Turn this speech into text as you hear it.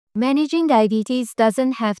Managing diabetes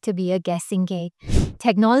doesn't have to be a guessing game.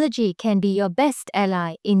 Technology can be your best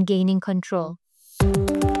ally in gaining control.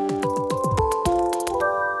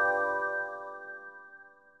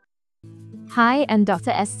 Hi, I'm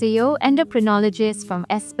Dr. Ester Yeoh, Endocrinologist from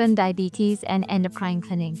Aspen Diabetes Endocrine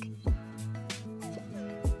Clinic.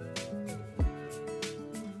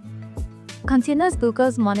 Continuous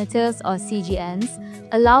glucose monitors, or CGMs,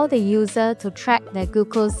 allow the user to track their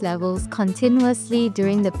glucose levels continuously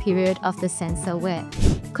during the period of the sensor wear.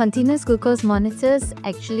 Continuous glucose monitors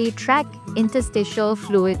actually track interstitial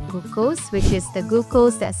fluid glucose, which is the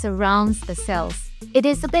glucose that surrounds the cells. It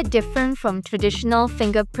is a bit different from traditional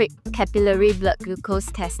finger prick capillary blood glucose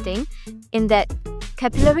testing in that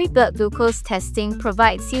capillary blood glucose testing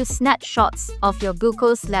provides you snapshots of your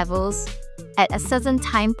glucose levels at a certain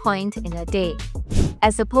time point in a day.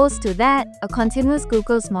 As opposed to that, a continuous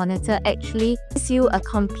glucose monitor actually gives you a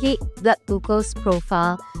complete blood glucose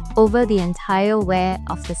profile over the entire wear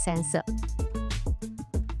of the sensor.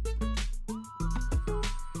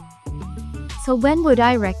 So when would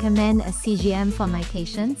I recommend a CGM for my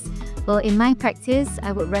patients? Well, in my practice,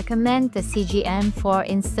 I would recommend the CGM for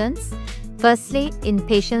instance, firstly, in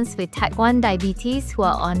patients with type 1 diabetes who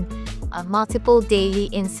are on multiple daily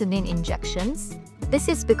insulin injections. This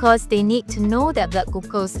is because they need to know their blood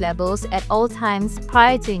glucose levels at all times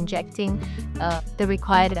prior to injecting the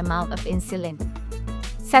required amount of insulin.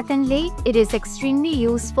 Secondly, it is extremely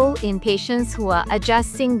useful in patients who are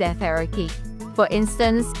adjusting their therapy. For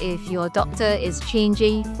instance, if your doctor is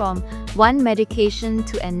changing from one medication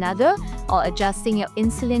to another or adjusting your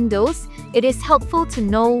insulin dose, it is helpful to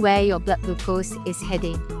know where your blood glucose is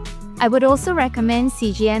heading. I would also recommend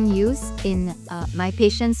CGM use in my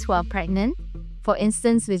patients who are pregnant, for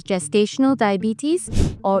instance with gestational diabetes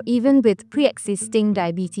or even with pre-existing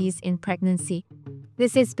diabetes in pregnancy.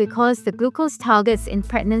 This is because the glucose targets in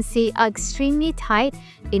pregnancy are extremely tight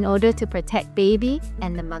in order to protect baby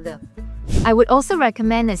and the mother. I would also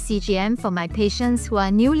recommend a CGM for my patients who are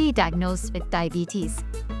newly diagnosed with diabetes.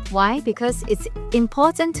 Why? Because it's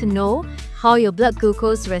important to know how your blood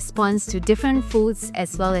glucose responds to different foods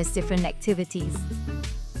as well as different activities.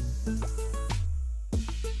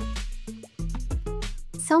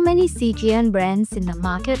 So many CGM brands in the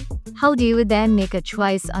market, how do you then make a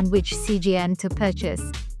choice on which CGM to purchase?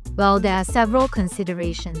 Well, there are several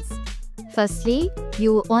considerations. Firstly,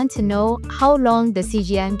 you would want to know how long the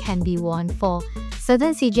CGM can be worn for.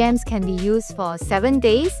 Certain CGMs can be used for 7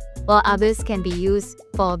 days, while others can be used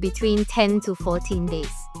for between 10 to 14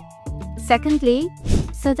 days. Secondly,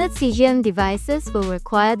 certain CGM devices will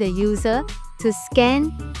require the user to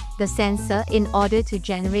scan the sensor in order to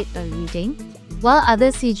generate a reading, while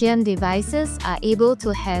other CGM devices are able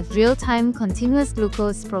to have real-time continuous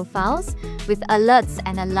glucose profiles with alerts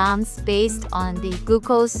and alarms based on the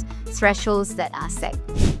glucose thresholds that are set.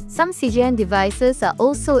 Some CGM devices are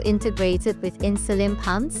also integrated with insulin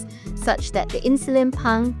pumps, such that the insulin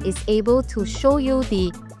pump is able to show you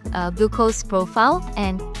the glucose profile,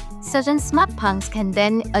 and certain smart pumps can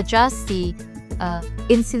then adjust the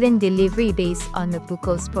insulin delivery based on the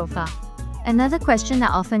glucose profile. Another question I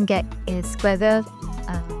often get is whether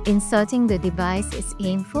inserting the device is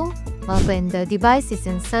painful. Well, when the device is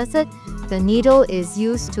inserted, the needle is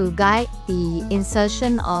used to guide the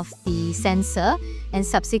insertion of the sensor, and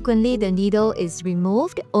subsequently the needle is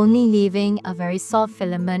removed, only leaving a very soft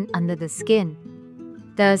filament under the skin.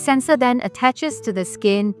 The sensor then attaches to the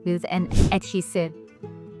skin with an adhesive.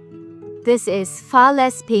 This is far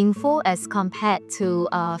less painful as compared to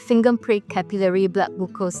finger prick capillary blood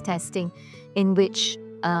glucose testing, in which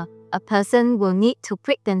a person will need to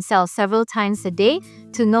prick themselves several times a day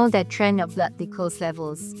to know their trend of blood glucose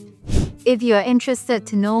levels. If you are interested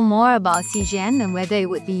to know more about CGM and whether it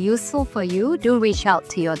would be useful for you, do reach out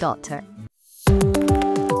to your doctor.